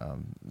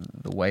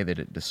the way that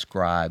it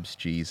describes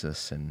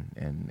Jesus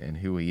and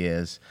who He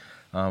is.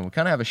 We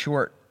kind of have a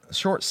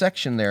short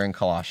section there in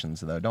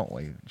Colossians, though, don't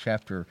we?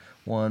 Chapter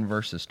 1,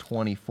 verses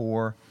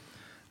 24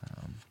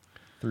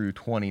 through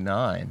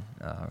 29.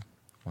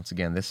 Once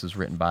again, this is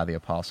written by the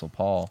Apostle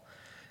Paul.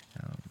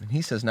 And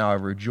he says, "Now I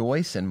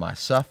rejoice in my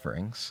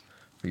sufferings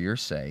for your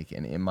sake,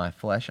 and in my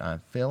flesh I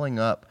am filling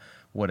up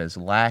what is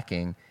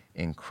lacking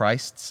in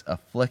Christ's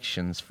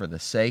afflictions for the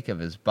sake of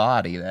His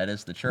body," that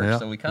is the church. Yeah,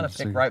 so we kind of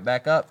pick right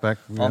back up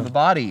on the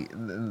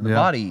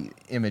body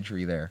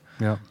imagery there.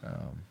 Yeah.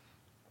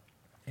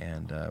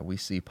 And we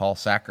see Paul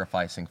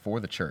sacrificing for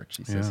the church.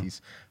 He says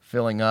he's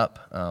filling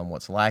up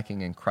what's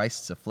lacking in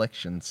Christ's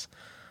afflictions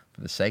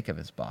for the sake of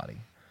His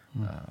body.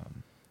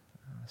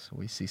 So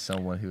we see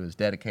someone who has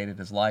dedicated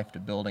his life to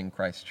building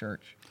Christ's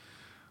church.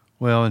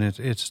 Well, and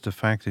it's the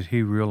fact that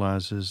he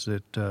realizes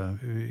that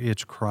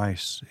it's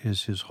Christ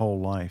is his whole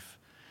life.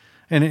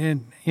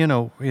 And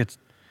it's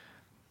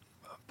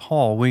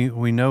Paul.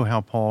 We know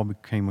how Paul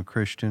became a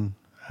Christian.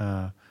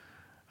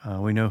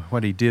 We know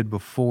what he did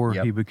before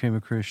Yep. he became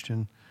a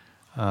Christian.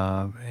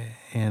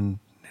 And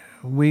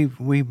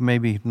we've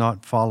maybe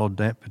not followed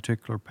that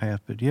particular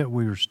path, but yet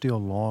we are still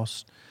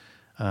lost.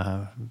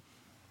 But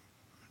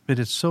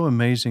it's so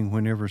amazing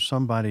whenever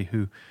somebody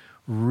who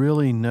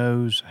really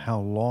knows how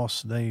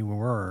lost they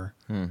were,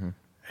 and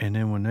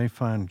then when they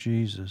find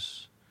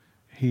Jesus,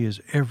 he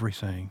is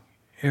everything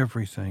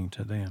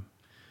to them.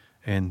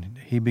 And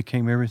he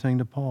became everything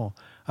to Paul.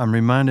 I'm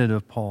reminded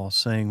of Paul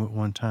saying at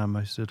one time,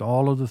 I said,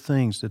 all of the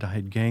things that I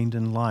had gained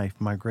in life,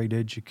 my great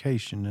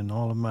education and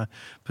all of my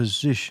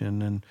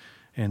position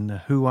and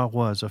who I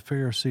was, a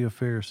Pharisee of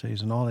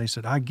Pharisees and all, he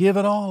said, I give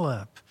it all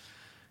up,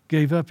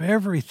 gave up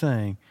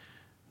everything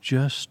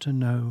just to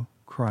know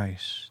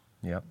Christ.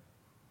 Yep.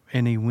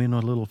 And he went a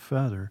little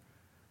further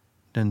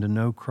than to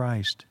know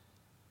Christ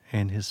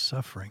and his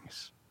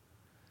sufferings.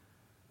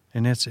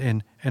 And I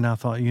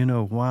thought,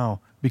 wow,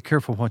 be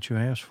careful what you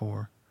ask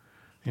for.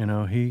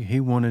 He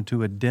wanted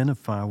to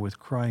identify with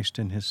Christ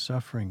and his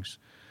sufferings.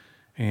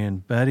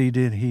 And but he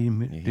did. He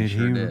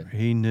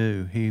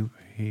knew.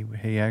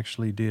 He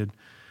actually did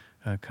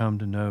come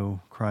to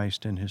know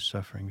Christ and his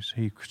sufferings.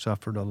 He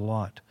suffered a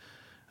lot.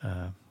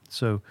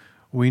 So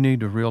we need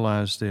to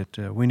realize that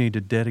we need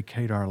to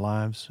dedicate our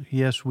lives.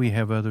 Yes, we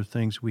have other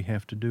things we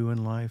have to do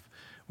in life.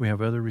 We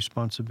have other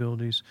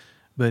responsibilities.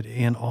 But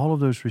in all of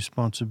those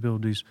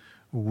responsibilities,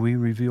 we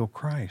reveal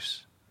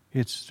Christ.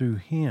 It's through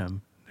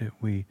him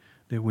that we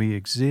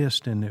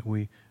exist and that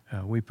we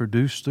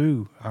produce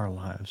through our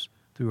lives,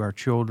 through our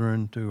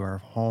children, through our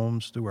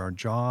homes, through our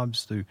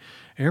jobs, through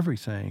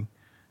everything.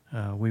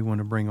 We want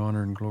to bring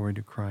honor and glory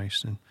to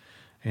Christ.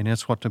 And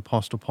that's what the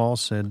Apostle Paul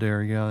said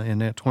there. Yeah, in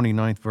that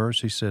 29th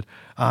verse, he said,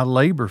 I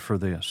labor for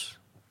this.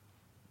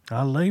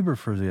 I labor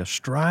for this,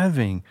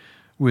 striving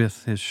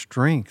with his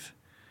strength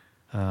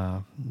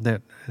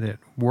that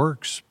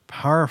works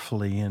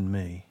powerfully in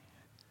me.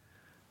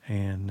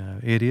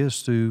 And it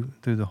is through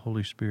the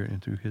Holy Spirit and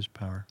through his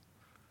power.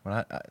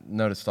 Well, I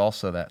noticed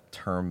also that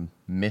term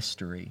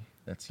mystery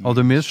that's used. Oh,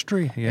 the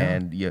mystery? Yeah.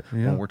 And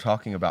when we're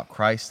talking about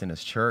Christ and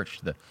his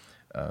church,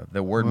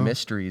 the word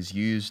mystery is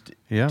used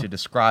to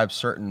describe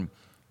certain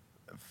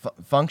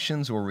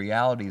functions or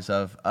realities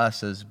of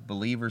us as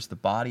believers, the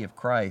body of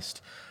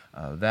Christ,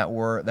 that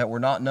were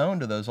not known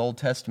to those Old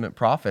Testament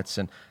prophets.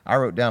 And I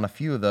wrote down a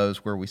few of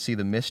those where we see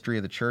the mystery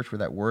of the church, where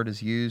that word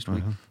is used.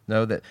 We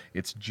know that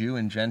it's Jew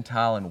and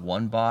Gentile in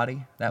one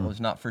body. That was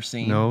not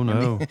foreseen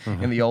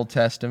in the Old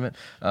Testament.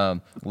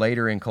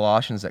 Later in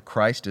Colossians, that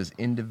Christ is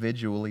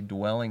individually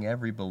dwelling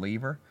every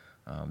believer.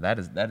 That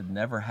had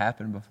never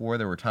happened before.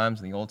 There were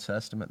times in the Old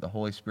Testament the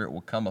Holy Spirit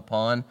will come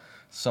upon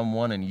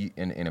someone and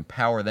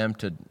empower them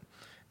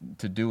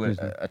to do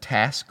a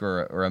task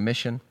or a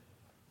mission.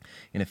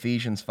 In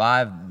Ephesians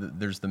 5,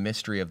 there's the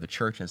mystery of the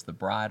church as the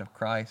bride of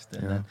Christ.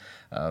 And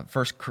then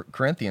 1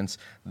 Corinthians,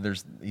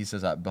 he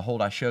says, behold,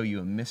 I show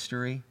you a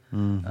mystery.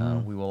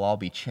 We will all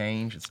be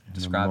changed. It's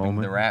describing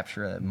the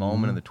rapture, that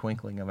moment in the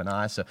twinkling of an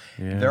eye. So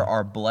there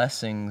are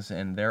blessings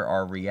and there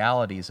are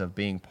realities of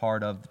being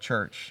part of the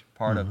church,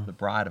 part of the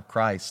bride of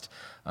Christ,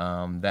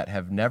 that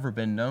have never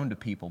been known to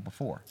people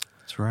before.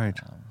 That's right.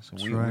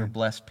 We're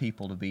blessed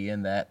people to be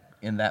in that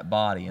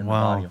body, the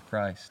body of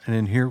Christ. And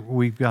then here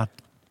we've got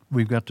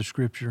the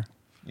Scripture.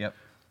 Yep.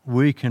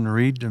 We can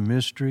read the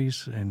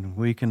mysteries and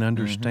we can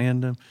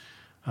understand them.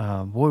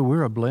 Boy,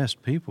 we're a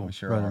blessed people,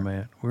 Brother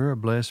Matt. We're a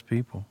blessed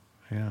people.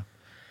 Yeah.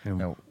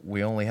 Now,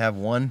 we only have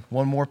one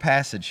more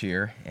passage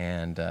here,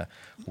 and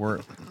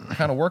we're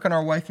kind of working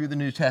our way through the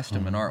New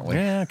Testament, aren't we?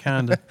 Yeah,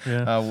 kind of.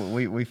 Yeah.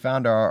 We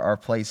found our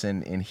place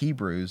in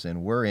Hebrews,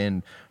 and we're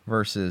in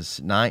verses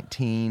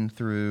 19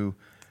 through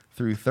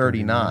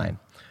 39.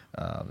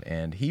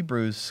 And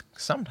Hebrews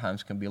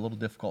sometimes can be a little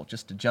difficult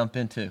just to jump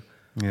into,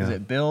 because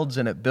it builds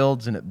and it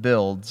builds and it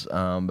builds.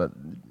 But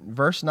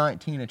verse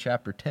 19 of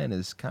chapter 10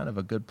 is kind of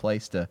a good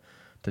place to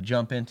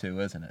jump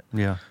into, isn't it?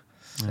 Yeah,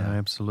 so. Yeah,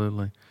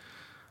 absolutely.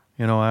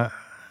 Matter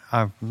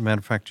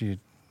of fact,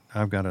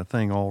 I've got a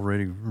thing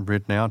already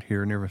written out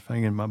here and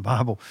everything in my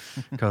Bible,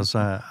 because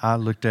I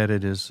looked at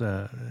it as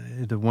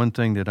the one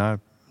thing that I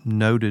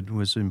noted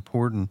was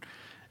important.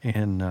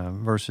 In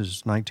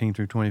verses 19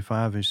 through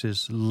 25, he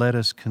says, let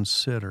us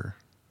consider.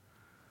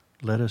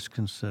 Let us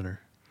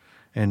consider.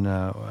 And,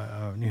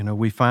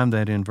 we find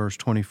that in verse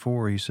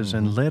 24. He says,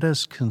 and let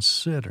us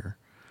consider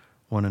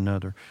one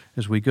another.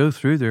 As we go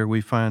through there,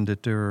 we find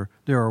that there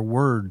are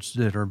words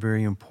that are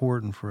very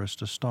important for us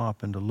to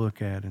stop and to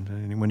look at.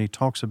 And when he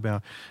talks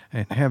about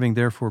and having,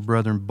 therefore,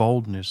 brethren,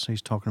 boldness,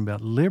 he's talking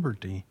about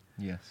liberty.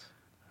 Yes.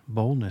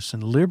 Boldness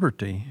and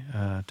liberty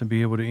to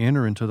be able to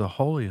enter into the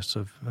holiest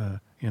of,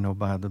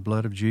 by the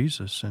blood of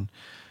Jesus.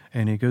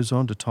 And he goes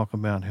on to talk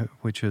about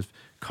which is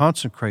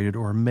consecrated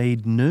or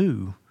made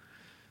new.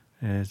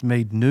 It's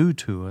made new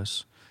to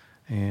us.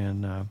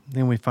 And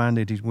then we find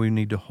that we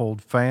need to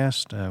hold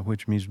fast,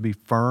 which means be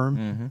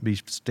firm, be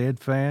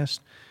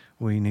steadfast.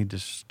 We need to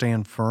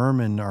stand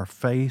firm in our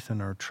faith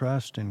and our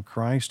trust in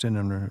Christ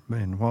and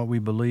in what we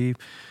believe.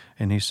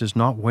 And he says,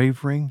 not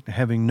wavering,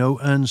 having no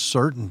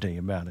uncertainty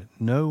about it,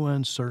 no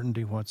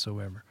uncertainty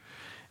whatsoever,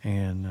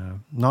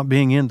 and not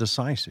being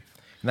indecisive.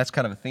 And that's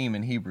kind of a theme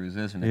in Hebrews,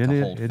 isn't it? It To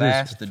is, hold it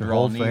fast, is. to To draw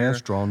hold near,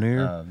 fast, draw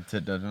near.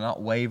 to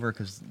not waver,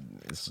 because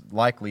it's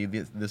likely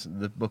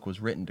the book was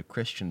written to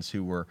Christians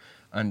who were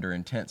under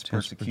intense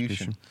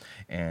persecution,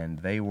 and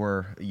they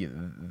were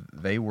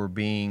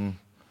being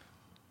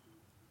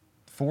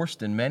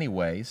forced in many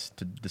ways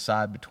to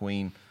decide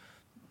between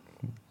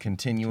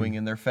continuing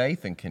in their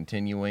faith and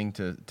continuing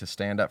to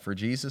stand up for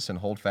Jesus and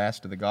hold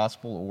fast to the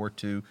gospel, or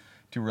to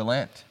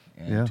relent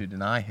and to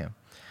deny him.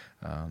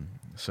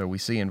 So we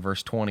see in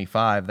verse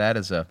 25, that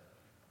is to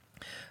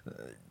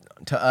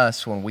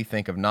us, when we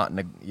think of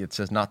it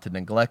says not to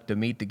neglect to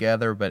meet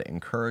together, but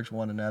encourage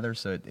one another.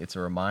 So it's a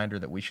reminder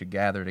that we should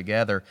gather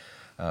together.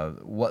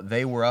 What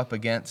they were up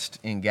against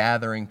in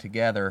gathering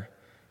together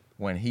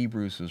when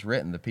Hebrews was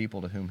written, the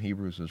people to whom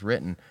Hebrews was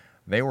written,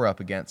 they were up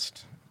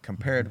against,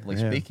 comparatively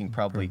speaking,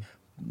 probably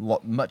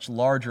much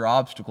larger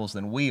obstacles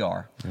than we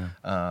are.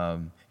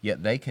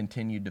 Yet they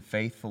continued to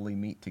faithfully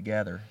meet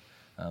together,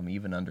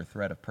 even under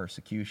threat of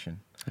persecution.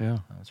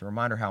 It's a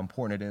reminder how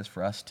important it is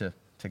for us to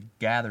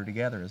gather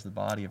together as the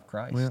body of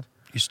Christ. Well,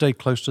 you stay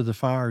close to the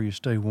fire, you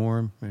stay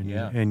warm,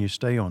 and you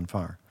stay on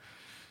fire.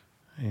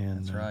 And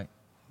that's right.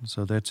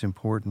 So that's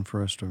important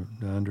for us to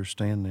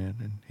understand that.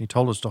 And he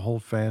told us to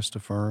hold fast, to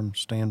firm,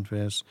 stand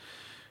fast,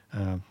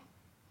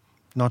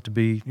 not to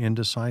be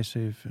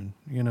indecisive. And,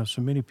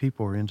 so many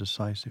people are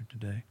indecisive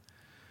today.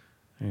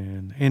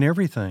 And in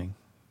everything.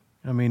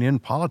 I mean, in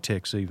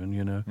politics even,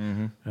 you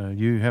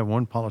have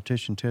one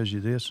politician tells you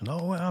this, and,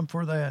 well, I'm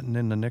for that. And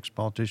then the next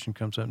politician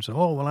comes up and says,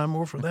 well, I'm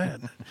more for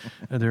that.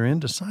 And they're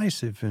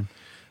indecisive.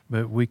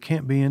 But we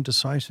can't be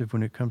indecisive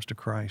when it comes to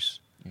Christ.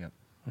 Yep.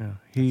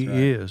 He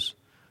is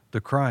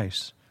the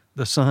Christ,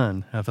 the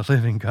Son of the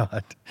living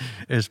God,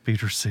 as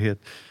Peter said.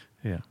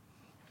 Yeah,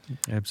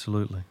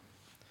 absolutely.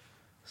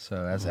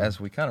 So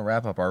as we kind of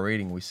wrap up our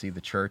reading, we see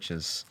the church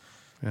as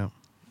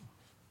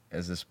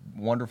this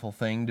wonderful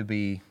thing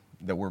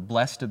that we're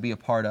blessed to be a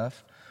part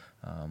of.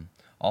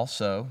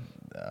 Also,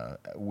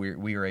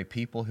 we are a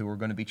people who are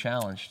going to be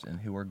challenged and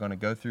who are going to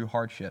go through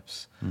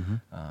hardships.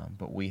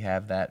 But we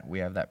have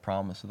that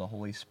promise of the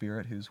Holy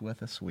Spirit who's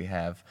with us. We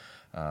have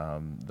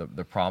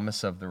the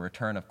promise of the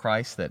return of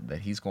Christ, that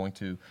He's going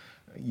to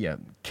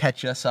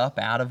catch us up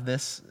out of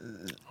this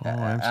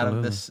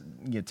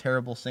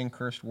terrible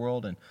sin-cursed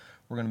world, and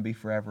we're going to be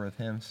forever with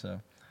Him. So.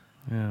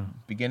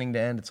 Beginning to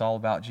end, it's all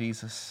about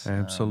Jesus.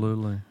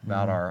 Absolutely.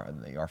 About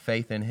our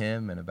faith in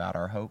Him and about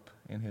our hope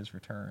in His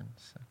return.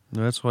 So.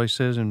 That's why he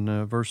says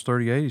in verse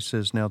 38, he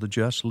says, now the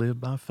just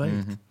live by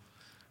faith.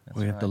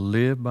 We have to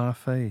live by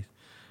faith.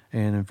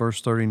 And in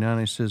verse 39,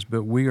 he says,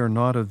 but we are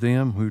not of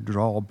them who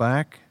draw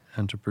back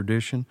unto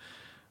perdition,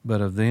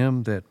 but of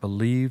them that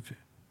believe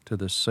to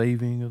the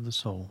saving of the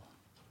soul.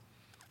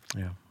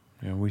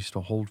 We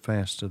still hold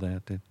fast to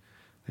that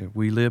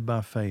we live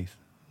by faith,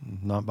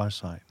 not by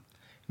sight.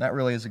 That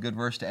really is a good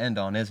verse to end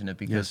on, isn't it?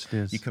 Because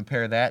you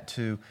compare that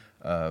to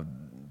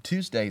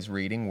Tuesday's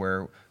reading,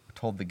 where we're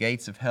told the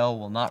gates of hell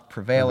will not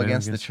prevail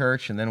against the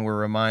church, and then we're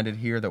reminded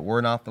here that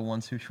we're not the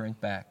ones who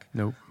shrink back.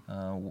 Nope.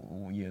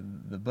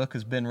 The book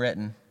has been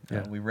written.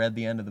 We read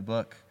the end of the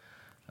book.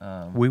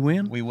 We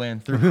win? We win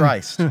through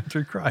Christ.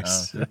 Through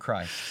Christ. Through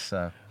Christ.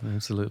 So,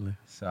 absolutely.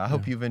 So I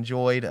hope you've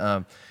enjoyed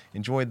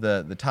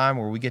the time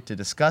where we get to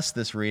discuss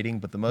this reading,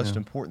 but the most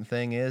important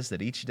thing is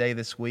that each day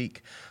this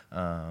week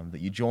that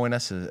you join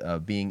us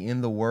being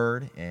in the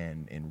Word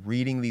and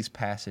reading these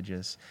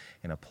passages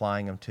and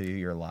applying them to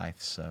your life.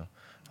 So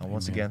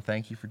once again,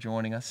 thank you for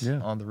joining us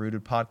on the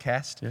Rooted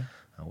Podcast.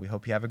 We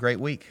hope you have a great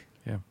week.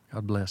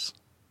 God bless.